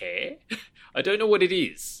care. I don't know what it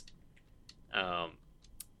is.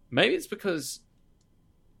 Maybe it's because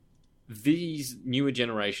these newer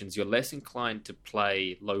generations, you're less inclined to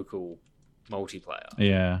play local multiplayer.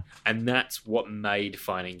 Yeah. And that's what made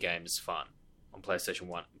fighting games fun on PlayStation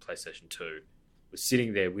 1 and PlayStation 2. Was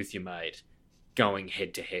sitting there with your mate, going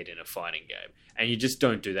head-to-head in a fighting game. And you just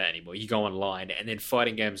don't do that anymore. You go online, and then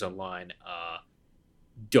fighting games online are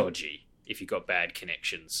dodgy if you've got bad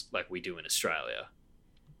connections like we do in Australia.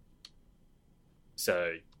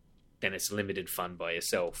 So then it's limited fun by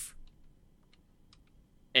yourself.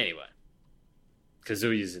 Anyway,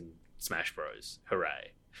 Kazuya's in Smash Bros.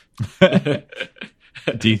 Hooray.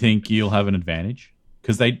 Do you think you'll have an advantage?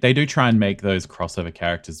 Because they do try and make those crossover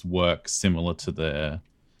characters work similar to the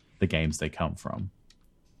games they come from.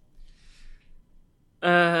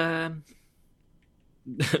 No,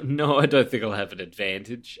 I don't think I'll have an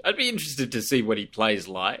advantage. I'd be interested to see what he plays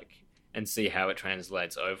like and see how it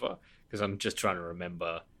translates over, because I'm just trying to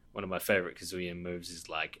remember one of my favorite Kazuya moves is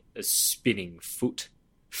like a spinning foot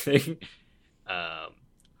thing. I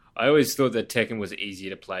always thought that Tekken was easier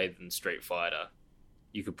to play than Street Fighter.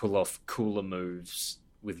 You could pull off cooler moves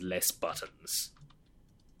with less buttons.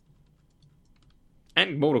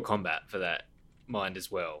 And Mortal Kombat, for that mind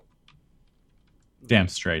as well. Damn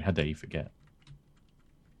straight, how dare you forget?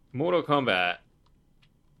 Mortal Kombat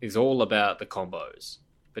is all about the combos.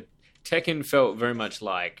 But Tekken felt very much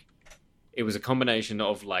like it was a combination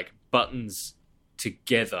of like buttons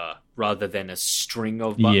together rather than a string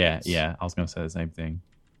of buttons. Yeah, I was going to say the same thing.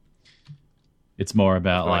 It's more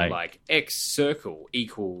about like X circle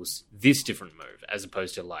equals this different move, as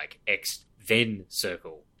opposed to like X then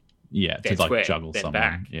circle. Yeah, then to like square, juggle then someone.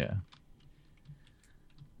 back. Yeah.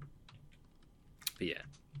 But yeah.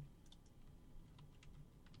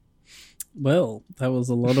 Well, that was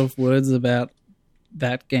a lot of words about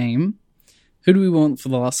that game. Who do we want for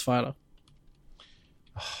the last fighter?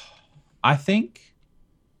 I think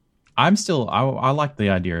I like the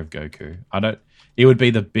idea of Goku. It would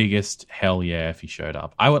be the biggest hell yeah if he showed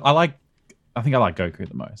up. I think I like Goku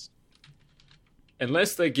the most.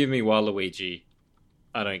 Unless they give me Waluigi,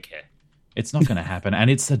 I don't care. It's not going to happen, and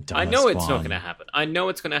it's the dumbest I know it's one. not going to happen. I know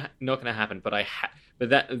it's not going to happen, but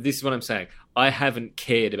this is what I'm saying. I haven't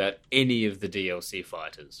cared about any of the DLC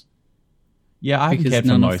fighters. Yeah, I haven't Because cared for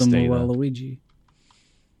none of most them either. were Waluigi.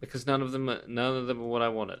 Because none of them are what I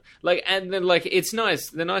wanted. Like, and then like it's nice.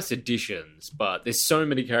 They're nice additions, but there's so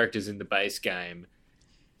many characters in the base game.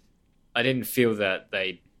 I didn't feel that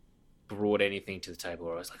they brought anything to the table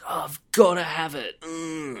where I was like, oh, I've got to have it.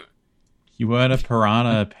 You weren't a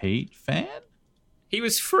Piranha Pete fan? He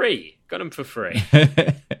was free. Got him for free.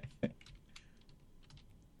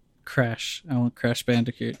 Crash. I want Crash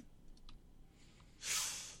Bandicoot.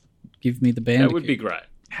 Give me the Bandicoot. That would be great.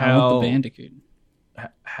 I want the Bandicoot.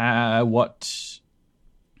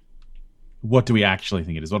 What do we actually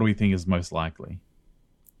think it is? What do we think is most likely?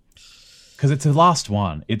 Because it's the last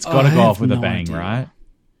one. It's got to go off with a bang, idea. right?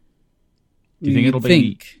 Do you think it'll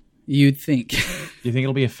be? You'd think. Do you think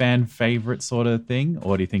it'll be a fan favorite sort of thing,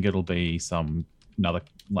 or do you think it'll be another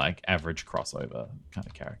like average crossover kind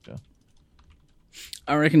of character?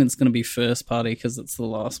 I reckon it's going to be first party because it's the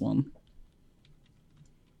last one.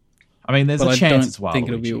 I mean, there's a chance it's Waluigi. I don't think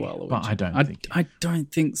it'll be Waluigi. But I don't think. I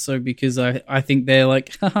don't think so because I think they're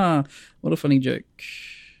like, haha, what a funny joke.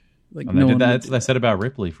 Like And they did that. They said about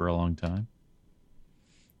Ripley for a long time.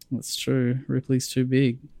 That's true. Ripley's too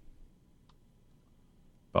big.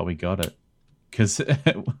 But we got it. Because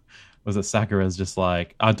was it Sakura's just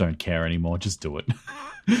like, I don't care anymore, just do it.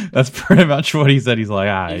 That's pretty much what he said. He's like,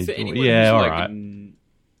 yeah, all right.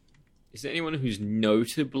 Is there anyone who's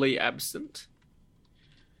notably absent?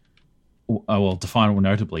 Well, define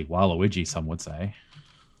notably Waluigi, some would say.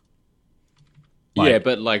 Yeah,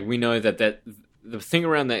 but like we know that the thing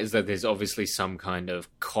around that is that there's obviously some kind of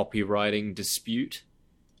copywriting dispute.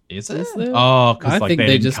 Is it? Is there? Oh, because like,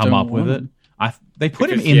 they didn't come up with it. They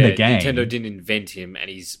put him in the game. Nintendo didn't invent him, and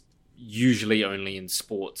he's usually only in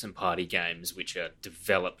sports and party games, which are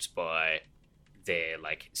developed by their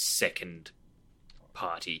like second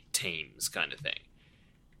party teams, kind of thing.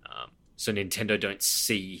 So Nintendo don't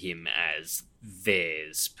see him as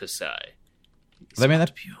theirs per se. I mean,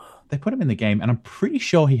 they put him in the game, and I'm pretty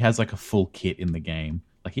sure he has like a full kit in the game.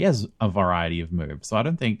 Like he has a variety of moves, so I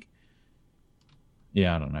don't think.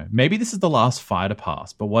 Yeah, I don't know. Maybe this is the last fighter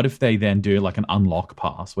pass, but what if they then do like an unlock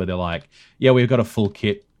pass where they're like, yeah, we've got a full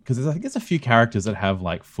kit? Because I think there's a few characters that have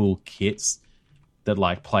like full kits that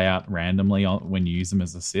like play out randomly when you use them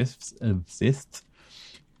as assists.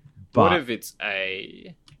 But what if it's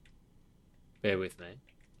a... Bear with me.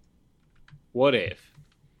 What if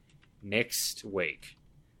next week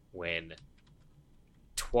when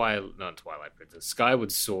Twilight Princess,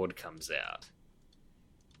 Skyward Sword comes out,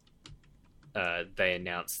 they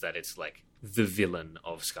announce that it's like the villain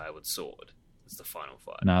of Skyward Sword. It's the final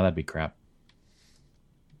fight. No, that'd be crap.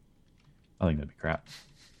 I think that'd be crap.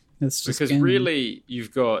 It's just because really,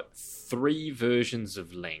 you've got 3 versions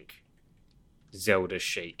of Link: Zelda,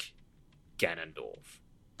 Sheik, Ganondorf.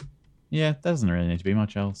 Yeah, that doesn't really need to be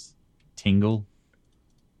much else. Tingle.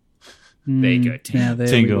 There you go, Tingle.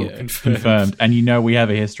 Tingle confirmed. And you know we have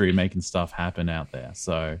a history of making stuff happen out there,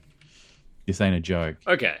 so this ain't a joke.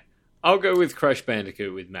 Okay. I'll go with Crash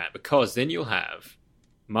Bandicoot with Matt, because then you'll have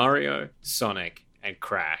Mario, Sonic, and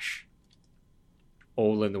Crash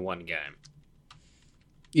all in the one game.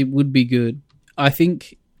 It would be good. I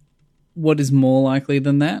think what is more likely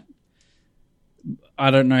than that,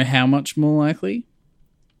 I don't know how much more likely,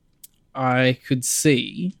 I could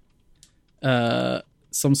see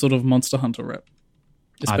some sort of Monster Hunter rep.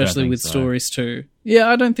 Especially with Stories 2. Yeah,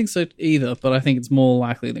 I don't think so either, but I think it's more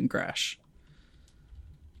likely than Crash.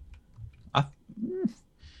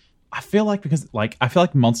 I feel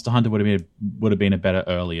like Monster Hunter would have been a better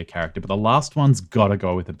earlier character, but the last one's got to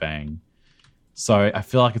go with a bang. So I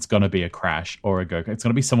feel like it's going to be a Crash or a Goku. It's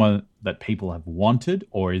going to be someone that people have wanted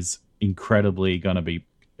or is incredibly going to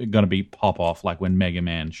be pop off, like when Mega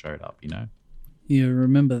Man showed up. You know? Yeah,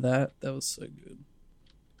 remember that? That was so good.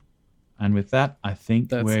 And with that, I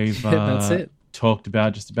think we've that's it. Talked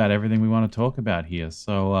about just about everything we want to talk about here.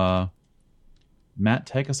 So, Matt,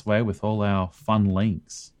 take us away with all our fun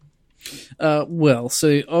links. Well,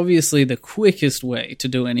 so obviously the quickest way to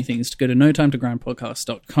do anything is to go to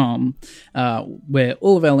notimetogrindpodcast.com, where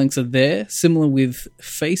all of our links are there. Similar with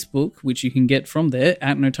Facebook, which you can get from there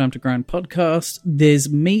at No Time to Grind Podcast. There's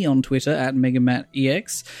me on Twitter at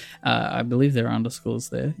MegaMattEX. I believe there are underscores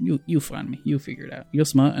there. You'll find me. You'll figure it out. You're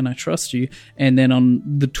smart and I trust you. And then on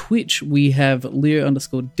the Twitch, we have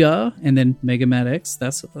Leo_Duh and then MegaMattX.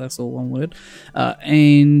 That's all one word.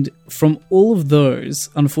 And from all of those,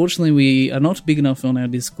 unfortunately, we are not big enough on our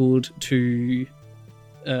Discord to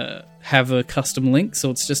have a custom link, so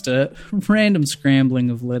it's just a random scrambling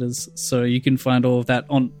of letters. So you can find all of that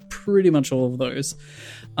on pretty much all of those.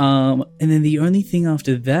 And then the only thing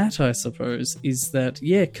after that, I suppose, is that,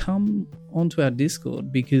 come onto our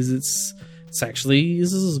Discord because it's actually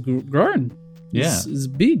this is grown. Yeah, it's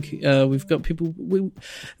big. We've got people.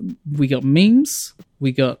 We got memes.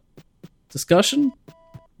 We got discussion.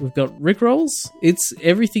 We've got Rickrolls. It's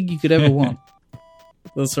everything you could ever want.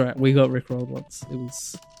 That's right. We got Rickrolled once.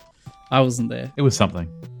 I wasn't there. It was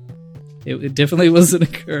something. It definitely was an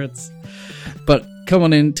occurrence. But come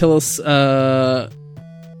on in. Tell us. I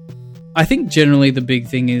think generally the big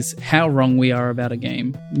thing is how wrong we are about a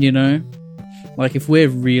game. You know? Like if we're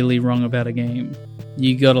really wrong about a game,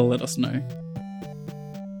 you got to let us know.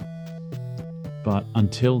 But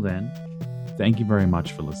until then, thank you very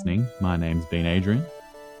much for listening. My name's been Adrian.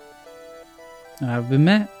 I've been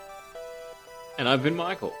Matt. And I've been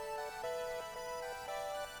Michael.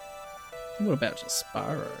 What about just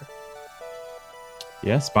Spyro?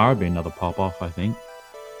 Yeah, Spyro would be another pop-off, I think.